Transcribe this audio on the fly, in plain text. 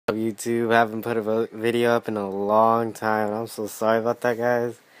YouTube. I haven't put a video up in a long time. I'm so sorry about that,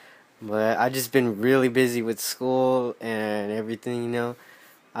 guys. But I just been really busy with school and everything, you know.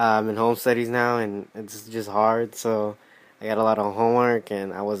 I'm in home studies now, and it's just hard. So I got a lot of homework,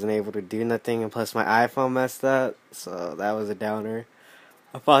 and I wasn't able to do nothing. And plus, my iPhone messed up, so that was a downer.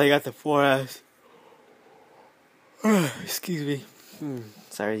 I finally got the 4S. Excuse me.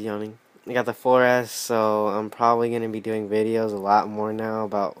 Sorry, yawning. I got the 4S, so I'm probably going to be doing videos a lot more now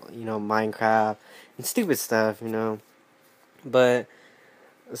about, Minecraft and stupid stuff, But,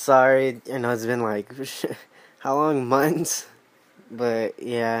 sorry, I know it's been like, how long? Months? But,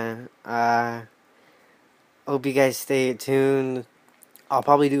 yeah, hope you guys stay tuned. I'll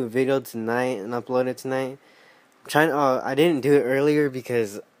probably do a video tonight and upload it tonight. I didn't do it earlier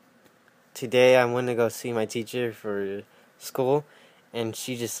because today I went to go see my teacher for school, and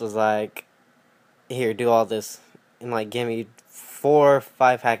she just was like, here, do all this, and like give me 4 or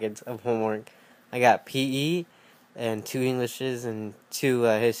 5 packets of homework. I got PE and 2 Englishes and 2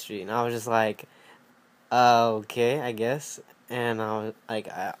 history, and I was just like, okay, I guess. And I was like,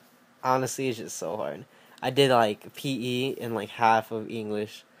 honestly, it's just so hard. I did like PE and like half of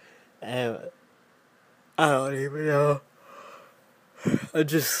English, and I don't even know. I'm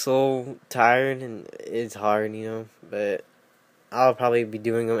just so tired, and it's hard, but I'll probably be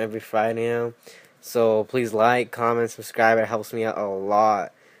doing them every Friday now. So please like, comment, subscribe. It helps me out a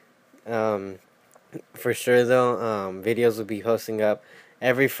lot. For sure though, videos will be posting up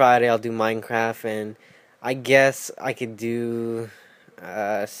every Friday. I'll do Minecraft, and I guess I could do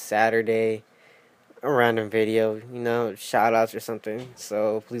Saturday a random video, shout outs or something.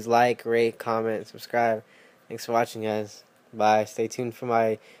 So please like, rate, comment, subscribe. Thanks for watching, guys. Bye. Stay tuned for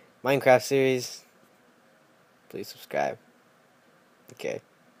my Minecraft series. Please subscribe. Okay.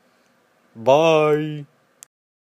 Bye.